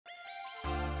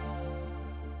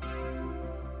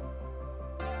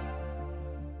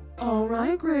All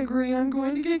right, Gregory, I'm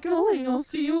going to get going. I'll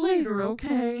see you later,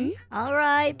 okay? All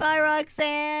right, bye,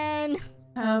 Roxanne.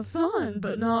 Have fun,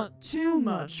 but not too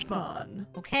much fun.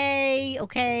 Okay.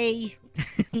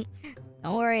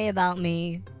 Don't worry about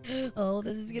me. Oh,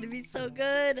 this is gonna be so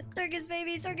good. Circus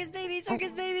baby, circus baby, circus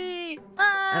baby. Bye.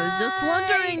 I was just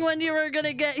wondering when you were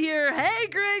gonna get here. Hey,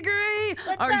 Gregory!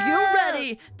 Are you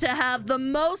ready to have the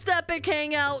most epic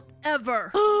hangout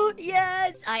ever?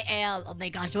 Yes, I am. Oh my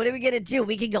gosh, what are we gonna do?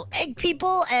 We can go egg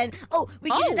people, and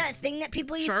we can do that thing that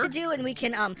people used to do, and we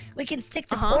can stick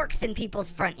the forks in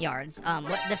people's front yards.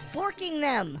 The forking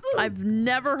them. I've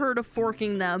never heard of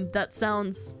forking them. That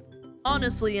sounds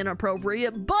honestly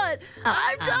inappropriate, but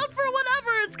I'm down for whatever.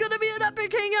 It's gonna be an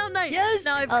epic hangout night. Yes.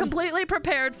 Now I've completely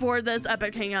prepared for this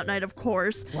epic hangout night, of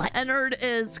course. What? Ennard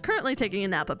is currently taking a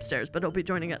nap upstairs, but he'll be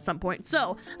joining at some point.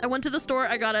 So I went to the store.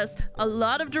 I got us a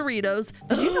lot of Doritos.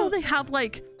 Did you know they have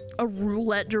like a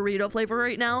roulette Dorito flavor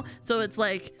right now? So it's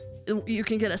like you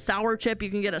can get a sour chip,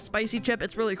 you can get a spicy chip.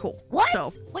 It's really cool. What?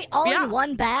 So, wait, all in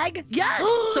one bag? Yes.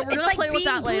 So we're gonna like play with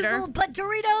that later. But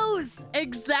Doritos.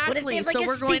 Exactly. What if they have, like, so a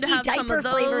we're going to have some of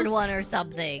those. flavored one or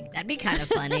something? That'd be kind of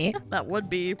funny. That would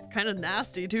be kind of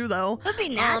nasty too, though. It'd be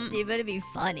nasty, but it'd be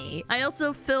funny. I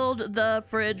also filled the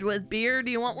fridge with beer.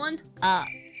 Do you want one?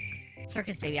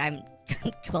 Circus baby, I'm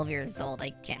 12 years old.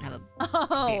 I can't have a.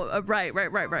 Oh, right.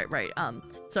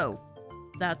 So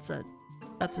that's a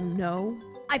no.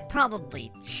 I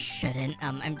probably shouldn't.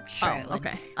 I'm sure it would.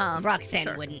 Okay.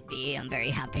 Roxanne wouldn't be. I'm very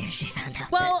happy if she found out.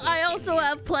 Well, that I also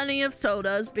have plenty of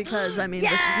sodas because, I mean,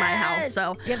 this is my house,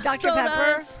 so. Do you have Dr.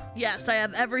 Pepper? Yes, I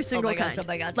have every single kind. Oh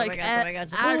my gosh, like, oh my gosh.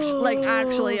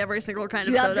 actually every single kind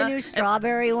of soda. Do you have the new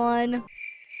strawberry one?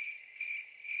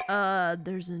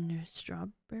 There's a new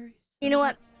strawberry. You know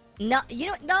what? No,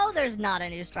 there's not a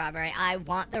new strawberry. I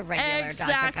want the regular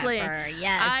Dr. Pepper.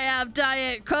 Yes. I have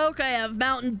Diet Coke, I have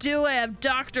Mountain Dew, I have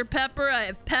Dr. Pepper, I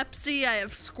have Pepsi, I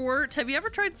have Squirt. Have you ever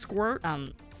tried Squirt?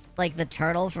 Like the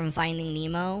turtle from Finding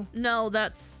Nemo? No,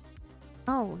 that's...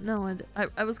 Oh, no,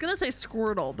 I was gonna say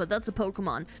Squirtle, but that's a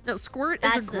Pokemon. No, Squirt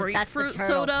is a grapefruit that's the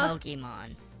turtle soda.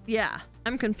 Pokemon. Yeah,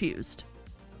 I'm confused.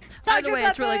 Dr. By the way, Pepper!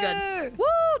 it's really good. Woo!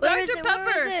 Dr. Pepper!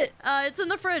 Where is it? It's in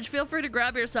the fridge. Feel free to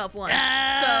grab yourself one.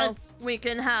 Yes! So we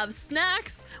can have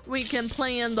snacks. We can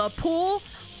play in the pool.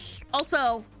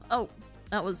 Also,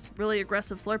 that was really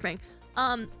aggressive slurping.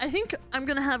 I think I'm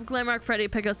gonna have Glamrock Freddy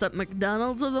pick us up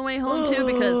McDonald's on the way home too,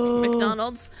 because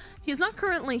McDonald's, he's not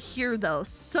currently here though,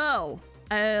 so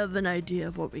I have an idea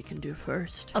of what we can do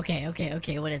first. Okay.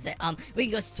 What is it? We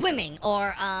can go swimming,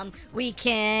 or we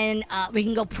can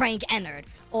go prank Ennard,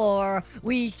 or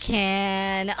we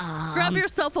can grab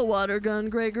yourself a water gun,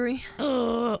 Gregory.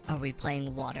 Are we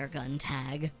playing water gun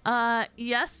tag?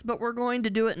 Yes, but we're going to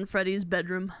do it in Freddy's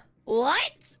bedroom.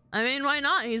 What? I mean, why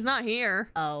not? He's not here.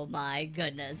 Oh my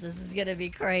goodness, this is gonna be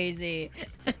crazy.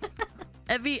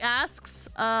 Evie asks,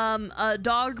 a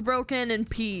dog broke in and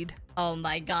peed. Oh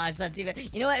my gosh, that's even...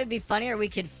 You know what would be funnier? We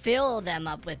could fill them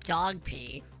up with dog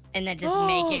pee and then just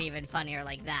make it even funnier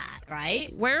like that,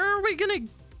 right? Where are we gonna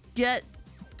get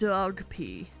dog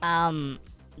pee? From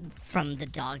the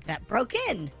dog that broke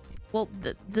in. Well,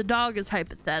 the dog is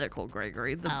hypothetical,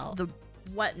 Gregory. The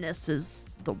wetness is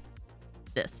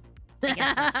this. I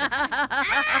guess that's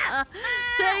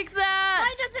Take that!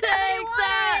 Why doesn't it have any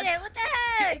water in it? What the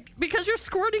heck? Because you're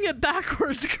squirting it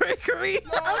backwards, Gregory.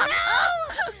 Oh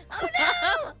no! Oh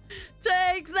no!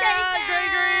 Take that,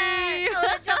 Gregory! I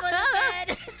want to jump on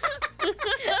the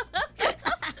bed.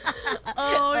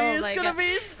 Oh, he's gonna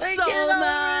be so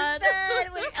mad.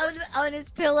 On his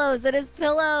pillows,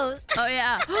 Oh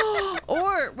yeah.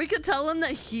 Or we could tell him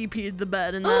that he peed the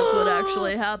bed and that's what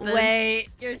actually happened. Wait,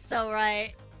 you're so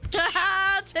right.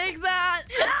 Take that!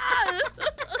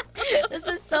 This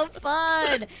is so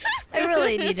fun. I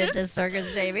really needed this circus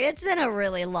baby. It's been a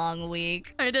really long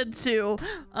week. I did too.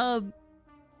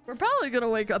 We're probably gonna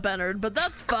wake up Ennard, but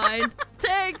that's fine.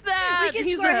 Take that! We can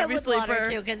He's a squirt heavy him with sleeper.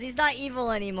 water too, because he's not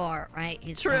evil anymore, right?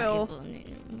 He's True. not evil.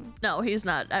 No, he's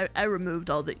not. I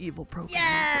removed all the evil programs.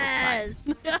 Yes!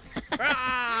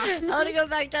 I want to go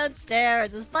back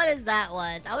downstairs. As fun as that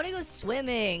was. I want to go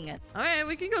swimming. Okay,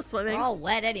 we can go swimming. We're all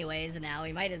wet anyways now.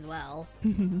 We might as well.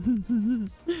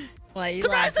 Why are you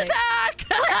Surprise laughing? attack!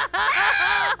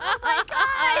 Ah! Oh my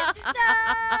god! No!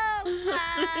 Ah!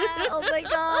 Oh my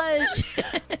gosh!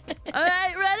 All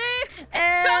right, ready?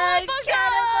 And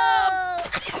cannibal!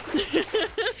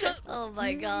 Oh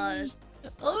my gosh!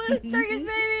 Oh, circus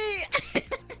baby!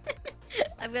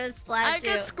 I'm gonna splash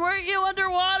you. I can squirt you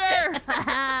underwater.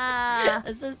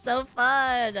 This is so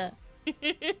fun.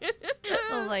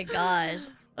 Oh my gosh.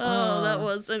 Oh, that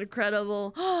was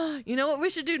incredible. You know what we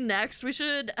should do next? We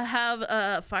should have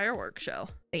a fireworks show.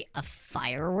 Wait, a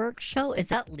fireworks show? Is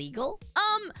that legal?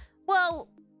 Well,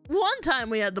 one time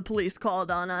we had the police called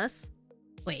on us.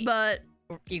 Wait, But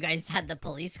you guys had the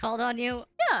police called on you?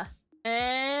 yeah.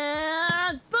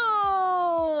 And boom!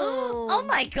 Oh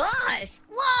my gosh!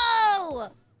 Whoa!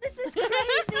 This is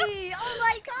crazy! Oh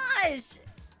my gosh!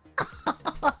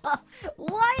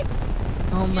 What?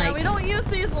 Oh my. Yeah, we don't use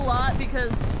these a lot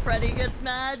because Freddy gets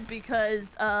mad because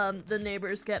the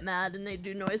neighbors get mad and they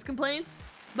do noise complaints.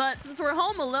 But since we're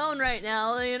home alone right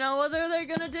now, you know, what are they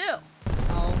gonna do?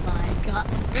 Oh my god.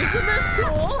 Isn't this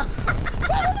cool?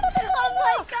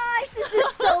 Oh my gosh, this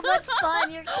is so much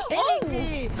fun. You're kidding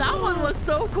me. That one was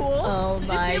so cool. Oh Did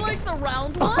my you see like the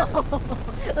round one?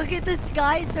 Look at the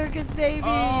sky, Circus baby.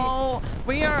 Oh,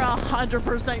 we are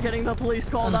 100% getting the police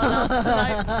called on us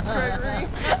tonight, Gregory.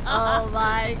 Oh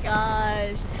my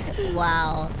gosh.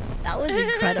 Wow. That was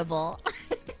incredible.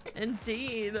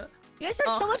 Indeed. You guys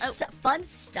have so much fun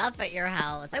stuff at your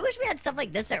house. I wish we had stuff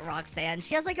like this at Roxanne.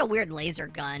 She has like a weird laser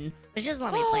gun, but she doesn't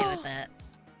let me play with it.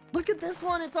 Look at this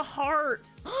one. It's a heart.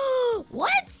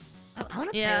 What? I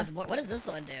want to Yeah. play with what does this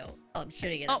one do? Oh, I'm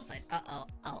shooting it upside. Oh.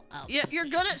 Yeah, you're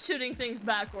good at shooting things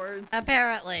backwards.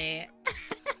 Apparently.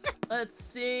 Let's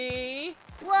see.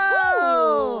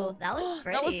 Whoa! Ooh. That was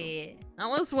pretty. That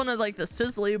was one of like the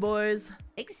sizzly boys.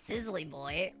 Big sizzly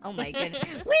boy. Oh my goodness.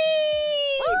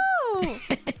 Whee! Woo!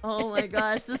 Oh my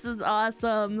gosh, this is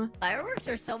awesome. Fireworks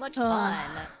are so much fun.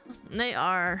 They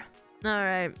are. All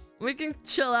right, we can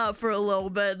chill out for a little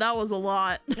bit. That was a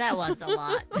lot. That was a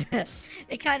lot.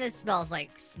 It kind of smells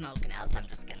like smoke now, so I'm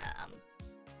just gonna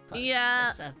close Yeah,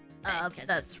 this, thing, 'cause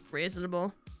that's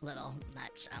reasonable. it's a little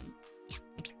much. Yeah.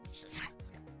 Okay. It's just-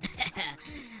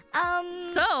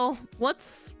 So,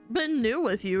 what's been new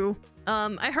with you?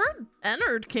 I heard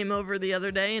Ennard came over the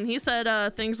other day, and he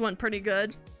said things went pretty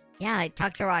good. Yeah, I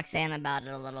talked to Roxanne about it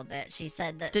a little bit. She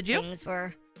said that Did you? things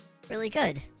were really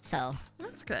good. So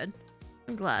That's good.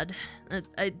 I'm glad.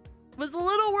 I was a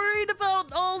little worried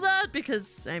about all that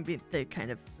because I mean they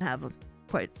kind of have a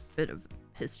quite bit of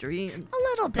history. And, a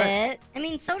little bit. I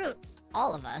mean, so do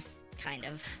all of us, kind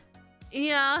of.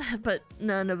 yeah, but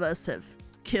none of us have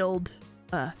killed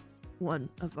one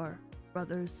of our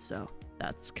brothers, so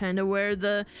that's kind of where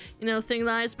the thing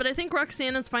lies. But I think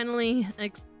Roxanne has finally,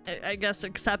 I guess,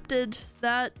 accepted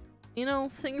that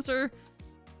things are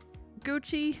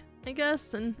Gucci, I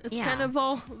guess, and it's kind of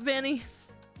all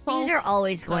Vanny's fault. Things are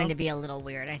always going to be a little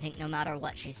weird, I think, no matter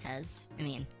what she says. I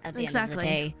mean, at the end of the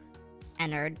day,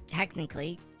 Ennard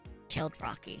technically killed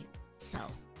Rocky, so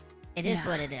it is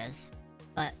what it is.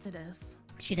 But it is.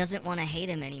 She doesn't want to hate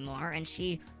him anymore, and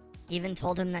she even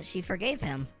told him that she forgave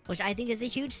him, which I think is a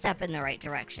huge step in the right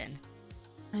direction.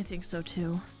 I think so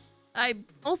too. I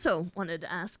also wanted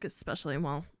to ask, especially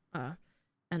while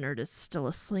Ennard is still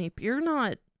asleep, you're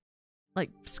not like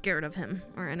scared of him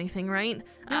or anything, right?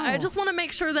 No. I just want to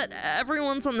make sure that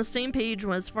everyone's on the same page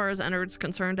as far as Ennard's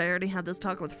concerned. I already had this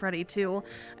talk with Freddy too.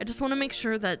 I just want to make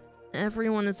sure that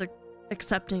everyone is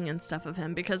accepting and stuff of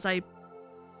him, because I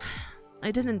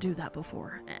didn't do that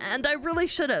before, and I really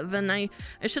should have, and I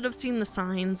should have seen the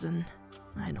signs, and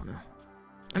I don't know.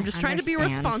 I'm just trying to be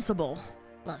responsible.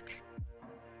 Look,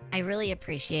 I really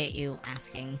appreciate you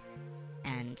asking,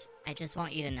 and I just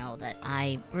want you to know that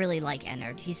I really like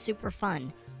Ennard. He's super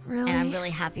fun. Really? And I'm really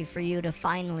happy for you to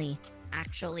finally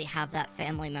actually have that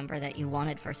family member that you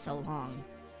wanted for so long.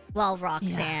 While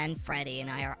Roxanne, Freddy, and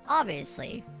I are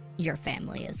obviously your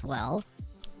family as well.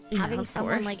 Yeah, Having of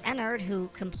someone course. like Ennard who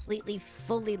completely,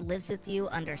 fully lives with you,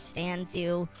 understands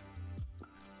you,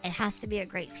 it has to be a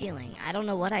great feeling. I don't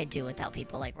know what I'd do without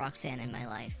people like Roxanne in my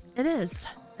life. It is,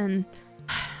 and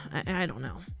I don't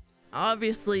know.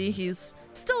 Obviously, he's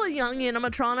still a young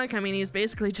animatronic. I mean, he's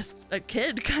basically just a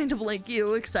kid, kind of like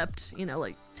you, except,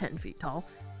 like 10 feet tall.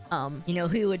 You know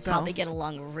who you would probably get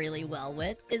along really well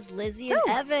with is Lizzie and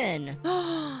Evan.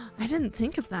 I didn't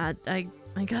think of that. I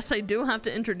guess I do have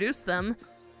to introduce them.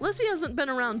 Lizzie hasn't been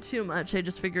around too much. I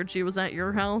just figured she was at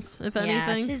your house, if anything.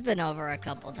 Yeah, she's been over a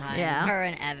couple times. Yeah. Her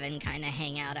and Evan kind of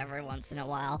hang out every once in a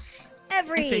while. I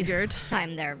figured.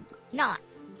 Time they're not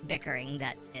bickering,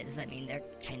 that is. I mean, they're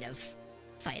kind of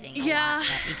fighting a Yeah. lot,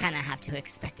 but you kind of have to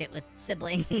expect it with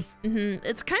siblings.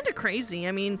 It's kind of crazy.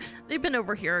 I mean, they've been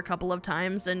over here a couple of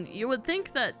times, and you would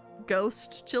think that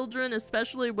ghost children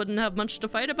especially wouldn't have much to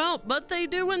fight about, but they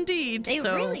do indeed. They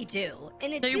so really do.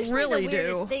 And it's they usually really the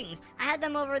weirdest do. things. I had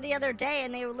them over the other day,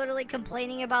 and they were literally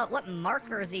complaining about what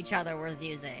markers each other was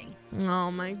using. Oh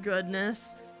my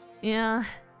goodness. Yeah,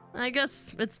 I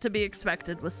guess it's to be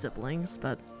expected with siblings,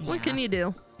 but what can you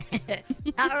do?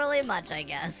 Not really much, I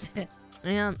guess.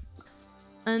 Yeah.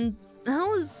 And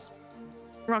how has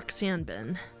Roxanne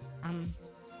been?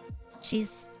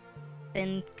 She's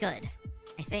been good,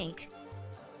 I think.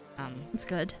 It's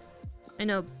good. I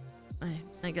know,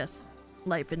 I guess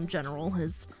life in general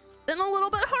has been a little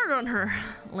bit hard on her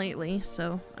lately,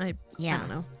 so I don't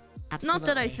know. Absolutely. Not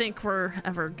that I think we're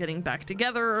ever getting back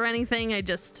together or anything, I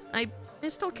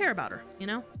still care about her, you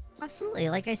know? Absolutely,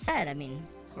 like I said, I mean,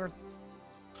 we're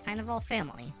kind of all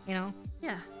family, you know?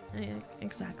 Yeah,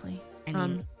 exactly. I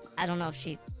mean, I don't know if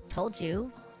she told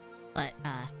you, but,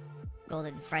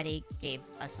 Golden Freddy gave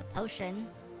us a potion,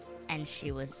 and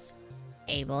she was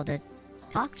able to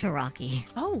talk to Rocky.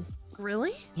 Oh,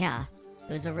 really? Yeah,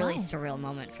 it was a really surreal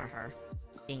moment for her,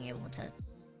 being able to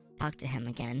talk to him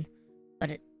again.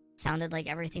 But it sounded like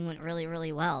everything went really,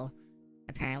 really well.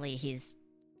 Apparently he's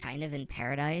kind of in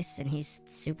paradise, and he's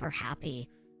super happy.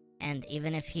 And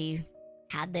even if he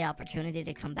had the opportunity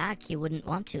to come back, he wouldn't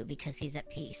want to because he's at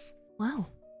peace. Wow,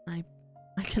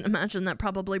 I can imagine that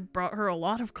probably brought her a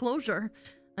lot of closure.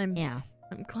 I'm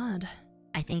glad.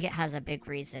 I think it has a big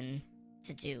reason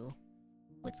to do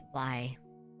with why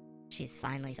she's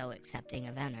finally so accepting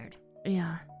of Ennard.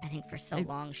 Yeah. I think for so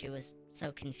long she was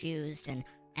so confused, and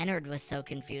Ennard was so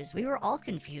confused. We were all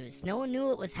confused. No one knew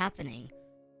what was happening.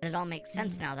 But it all makes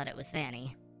sense now that it was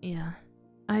Vanny. Yeah.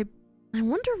 I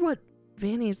wonder what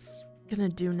Vanny's gonna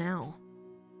do now.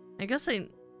 I guess I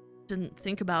didn't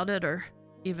think about it or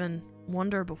even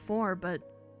wonder before, but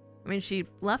I mean, she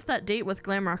left that date with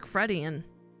Glamrock Freddy, and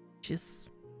she's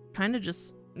kind of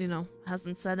just, you know,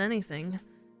 hasn't said anything.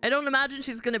 I don't imagine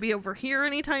she's gonna be over here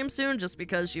anytime soon, just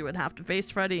because she would have to face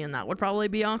Freddy, and that would probably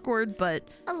be awkward, but...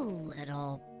 A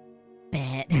little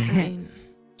bit. I mean,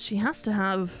 she has to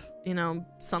have, you know,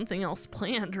 something else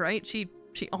planned, right? She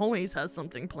always has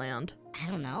something planned. I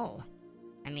don't know.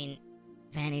 I mean,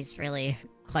 Vanny's really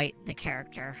quite the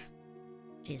character.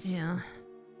 She's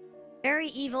very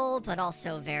evil, but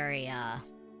also very,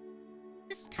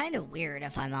 just kind of weird,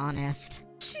 if I'm honest.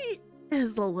 She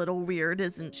is a little weird,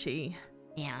 isn't she?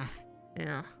 Yeah.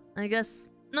 Yeah. I guess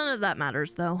none of that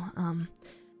matters, though.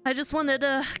 I just wanted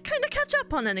to kind of catch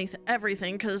up on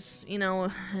everything, because, you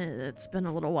know, it's been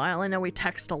a little while. I know we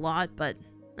text a lot, but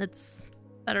it's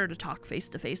better to talk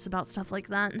face-to-face about stuff like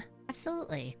that.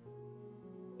 Absolutely.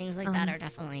 Things like that are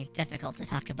definitely difficult to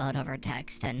talk about over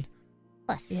text, and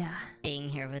plus, being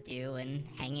here with you and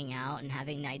hanging out and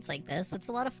having nights like this, it's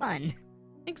a lot of fun.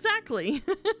 Exactly.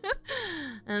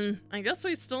 And I guess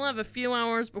we still have a few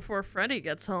hours before Freddy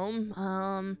gets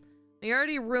home. We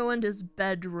already ruined his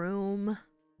bedroom.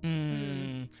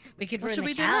 We could ruin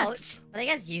the couch, but I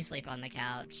guess you sleep on the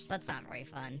couch. That's not very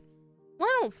fun. Well,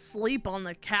 I don't sleep on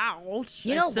the couch.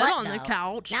 You know I sit what, on though? the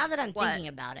couch. Now that I'm thinking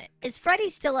about it, is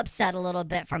Freddy still upset a little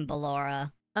bit from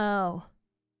Ballora? Oh.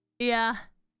 Yeah.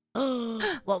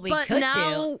 What we could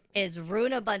do is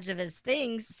ruin a bunch of his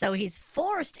things, so he's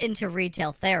forced into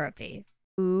retail therapy.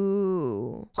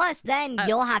 Ooh. Plus, then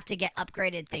you'll have to get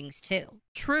upgraded things too.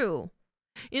 True.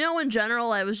 You know, in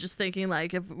general, I was just thinking,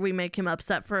 like, if we make him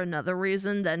upset for another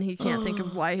reason, then he can't think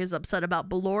of why he's upset about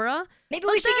Ballora. Maybe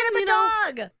we should get him a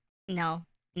dog! No,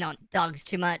 dog's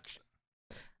too much.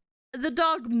 The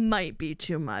dog might be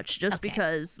too much, just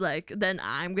because, like, then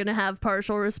I'm gonna have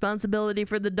partial responsibility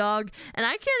for the dog, and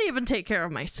I can't even take care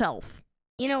of myself.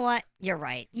 You know what? You're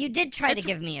right. You did try to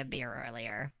give me a beer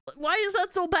earlier. Why is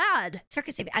that so bad?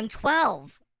 Circus baby, I'm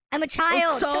 12. I'm a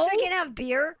child. So? Children can't have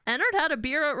beer. Ennard had a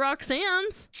beer at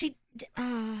Roxanne's.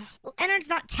 Well, Ennard's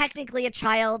not technically a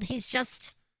child. He's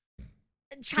just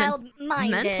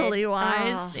child-minded. Mentally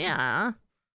wise, yeah.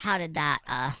 How did that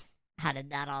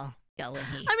all go when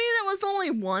he... I mean, it was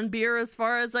only one beer as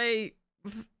far as I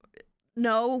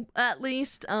know, at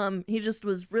least. He just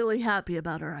was really happy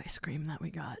about our ice cream that we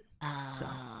got.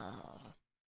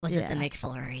 Was it the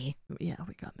McFlurry? Yeah,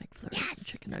 we got McFlurries. Yes, and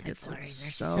chicken nuggets. McFlurries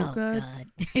It's are so good.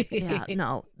 Yeah,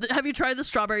 no. Have you tried the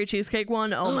strawberry cheesecake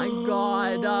one? Oh my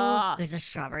god. There's a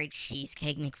strawberry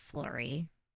cheesecake McFlurry.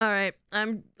 All right,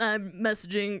 I'm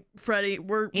messaging Freddy.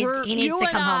 He needs to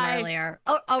come home earlier.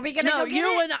 Oh, are we gonna go get it?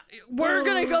 No, and I, we're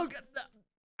gonna go.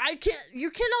 I can't.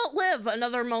 You cannot live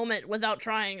another moment without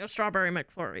trying a strawberry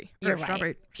McFlurry. You're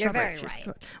right. You're very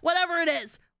right. Whatever it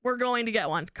is, we're going to get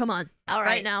one. Come on. All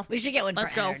right now. We should get one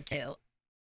Let's for go. Ennard too.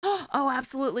 Oh,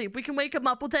 absolutely. We can wake him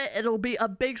up with it. It'll be a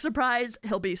big surprise.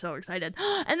 He'll be so excited.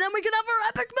 And then we can have our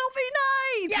epic movie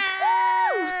night.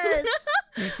 Yes!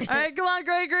 All right, come on,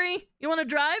 Gregory. You want to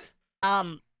drive?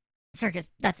 Circus,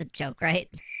 that's a joke, right?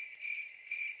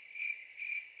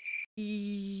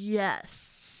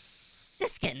 Yes.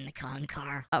 Just get in the con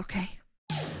car. Okay.